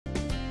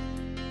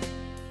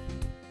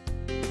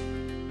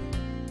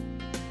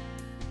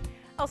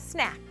Well,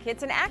 SNAC,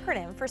 it's an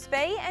acronym for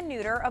Spay and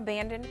Neuter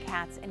Abandoned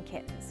Cats and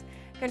Kittens.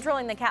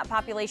 Controlling the cat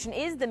population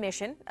is the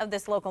mission of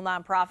this local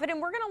nonprofit, and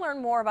we're going to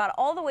learn more about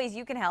all the ways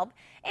you can help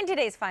in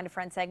today's Find a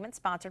Friend segment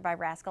sponsored by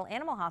Rascal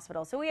Animal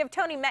Hospital. So we have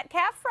Tony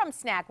Metcalf from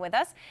SNAC with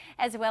us,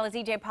 as well as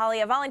EJ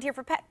Polly, a volunteer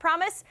for Pet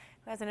Promise,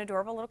 who has an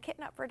adorable little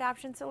kitten up for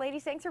adoption. So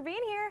ladies, thanks for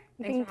being here.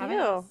 Thanks for having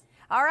us.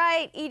 All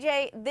right,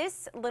 EJ,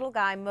 this little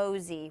guy,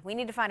 Mosey, we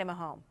need to find him a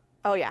home.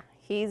 Oh yeah,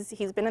 he's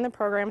been in the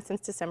program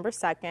since December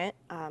 2nd.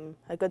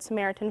 A Good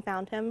Samaritan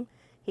found him.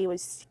 He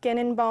was skin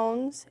and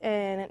bones,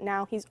 and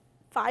now he's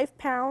 5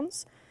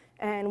 pounds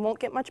and won't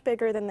get much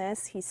bigger than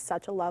this. He's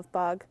such a love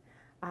bug.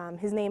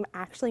 His name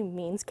actually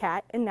means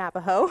cat in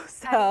Navajo.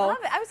 So. I love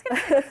it. I was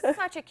going to say, this is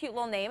such a cute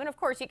little name, and of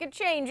course you could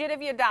change it if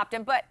you adopt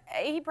him, but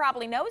he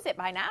probably knows it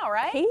by now,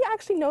 right? He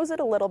actually knows it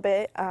a little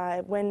bit.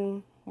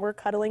 When we're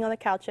cuddling on the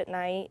couch at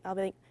night, I'll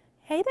be like,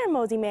 "Hey there,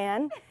 Mosey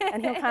man,"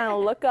 and he'll kind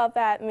of look up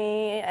at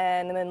me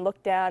and then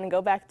look down and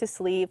go back to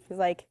sleep. He's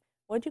like,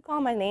 "What'd you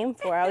call my name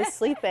for? I was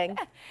sleeping."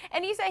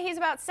 And you say he's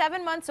about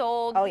 7 months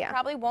old. Oh, yeah. He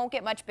probably won't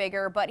get much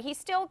bigger, but he's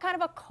still kind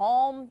of a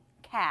calm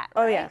cat,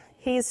 Oh, right? yeah.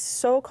 He's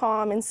so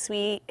calm and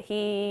sweet.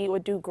 He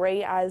would do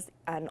great as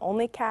an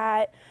only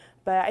cat,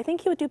 but I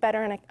think he would do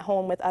better in a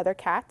home with other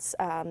cats,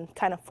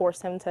 kind of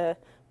force him to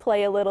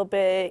play a little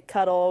bit,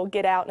 cuddle,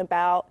 get out and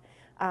about.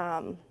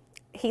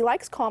 He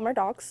likes calmer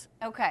dogs.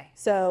 Okay.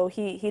 So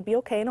he'd be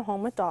okay in a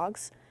home with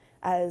dogs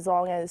as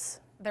long as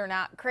they're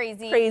not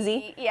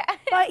crazy. Yeah.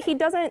 But he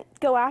doesn't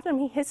go after him.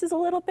 He hisses a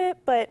little bit,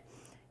 but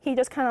he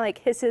just kind of like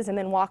hisses and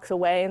then walks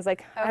away. And is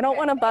like, "I don't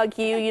want to bug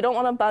you. You don't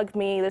want to bug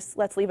me.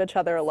 Let's leave each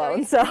other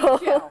alone."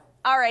 So.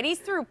 All right, he's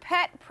through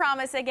Pet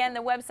Promise. Again,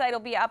 the website will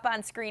be up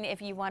on screen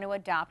if you want to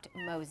adopt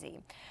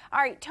Mosey. All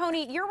right,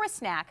 Tony, you're with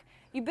SNAC.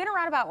 You've been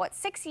around about, what,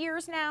 6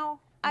 years now,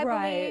 I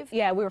believe?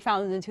 Yeah, we were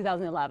founded in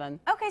 2011.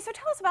 Okay, so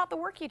tell us about the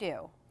work you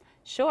do.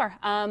 Sure.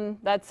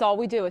 That's all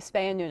we do is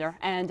spay and neuter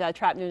and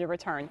trap, neuter,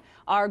 return.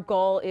 Our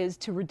goal is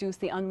to reduce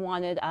the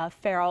unwanted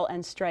feral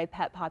and stray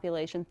pet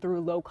population through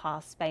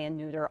low-cost spay and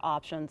neuter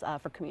options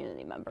for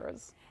community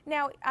members.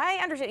 Now, I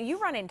understand you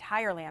run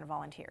entirely on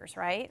volunteers,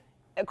 right?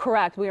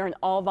 Correct. We are an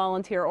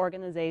all-volunteer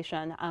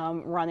organization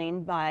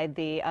running by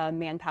the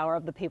manpower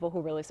of the people who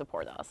really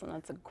support us, and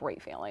that's a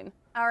great feeling.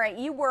 All right,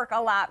 you work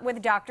a lot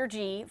with Dr.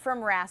 G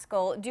from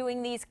Rascal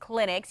doing these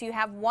clinics. You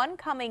have one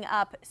coming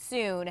up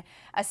soon,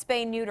 a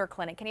spay-neuter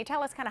clinic. Can you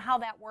tell us kind of how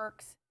that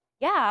works?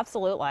 Yeah,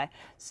 absolutely.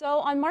 So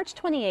on March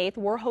 28th,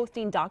 we're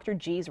hosting Dr.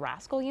 G's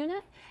Rascal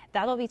Unit.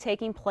 That'll be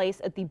taking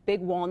place at the Big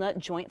Walnut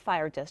Joint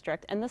Fire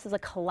District, and this is a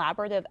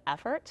collaborative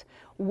effort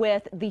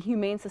with the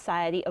Humane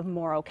Society of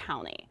Morrow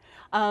County.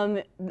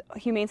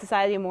 Humane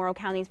Society of Morrow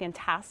County is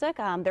fantastic.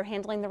 They're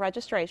handling the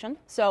registration.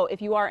 So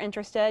if you are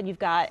interested, you've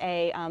got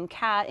a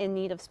cat in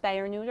need of spay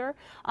or neuter,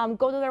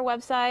 go to their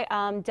website,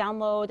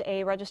 download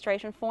a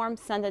registration form,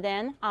 send it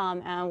in,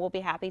 and we'll be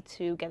happy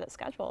to get it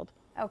scheduled.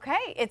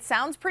 Okay, it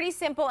sounds pretty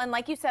simple and,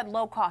 like you said,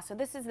 low cost. So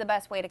this is the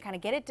best way to kind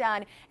of get it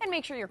done and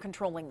make sure you're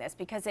controlling this,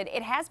 because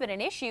it has been an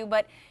issue,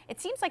 but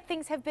it seems like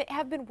things have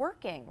been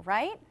working,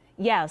 right?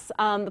 Yes,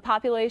 the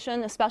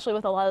population, especially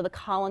with a lot of the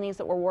colonies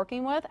that we're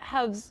working with,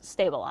 have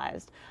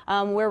stabilized.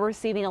 We're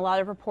receiving a lot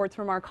of reports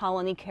from our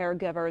colony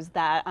caregivers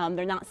that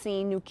they're not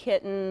seeing new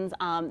kittens,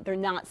 they're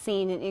not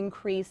seeing an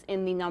increase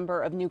in the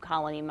number of new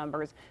colony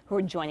members who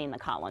are joining the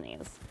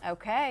colonies.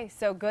 Okay,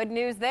 so good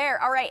news there.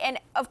 All right, and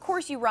of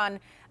course you run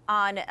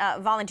on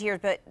volunteers,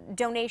 but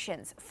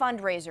donations,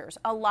 fundraisers,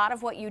 a lot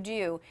of what you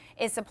do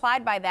is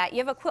supplied by that. You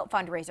have a quilt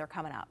fundraiser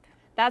coming up.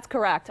 That's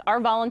correct. Our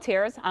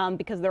volunteers,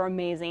 because they're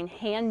amazing,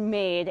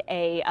 handmade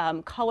a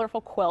colorful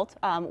quilt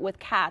with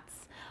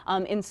cats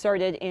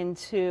inserted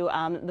into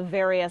the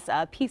various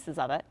pieces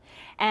of it,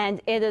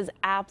 and it is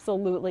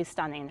absolutely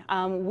stunning.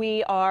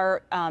 We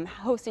are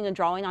hosting a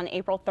drawing on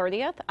April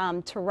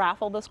 30th to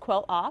raffle this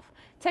quilt off.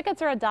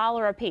 Tickets are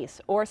 $1 a piece,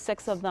 or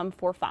 6 of them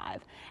for $5.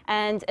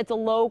 And it's a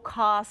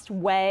low-cost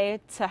way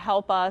to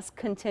help us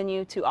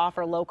continue to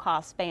offer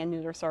low-cost spay and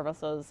neuter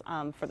services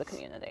for the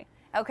community.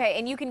 Okay,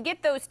 and you can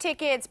get those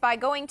tickets by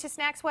going to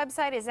SNAC's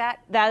website. Is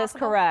that That possible? is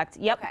correct.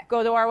 Yep. Okay.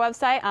 Go to our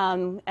website,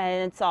 and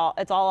it's all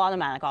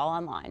automatic, all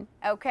online.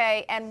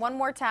 Okay, and one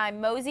more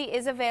time, Mosey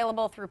is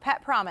available through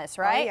Pet Promise,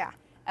 right? Oh, yeah.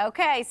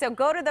 Okay, so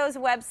go to those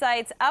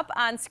websites up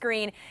on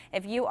screen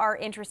if you are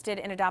interested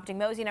in adopting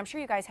Mosey, and I'm sure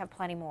you guys have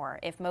plenty more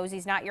if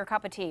Mosey's not your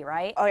cup of tea,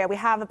 right? Oh yeah, we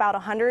have about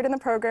 100 in the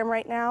program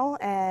right now,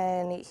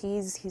 and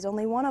he's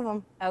only one of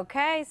them.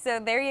 Okay, so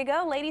there you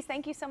go. Ladies,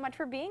 thank you so much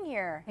for being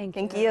here.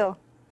 Thank you.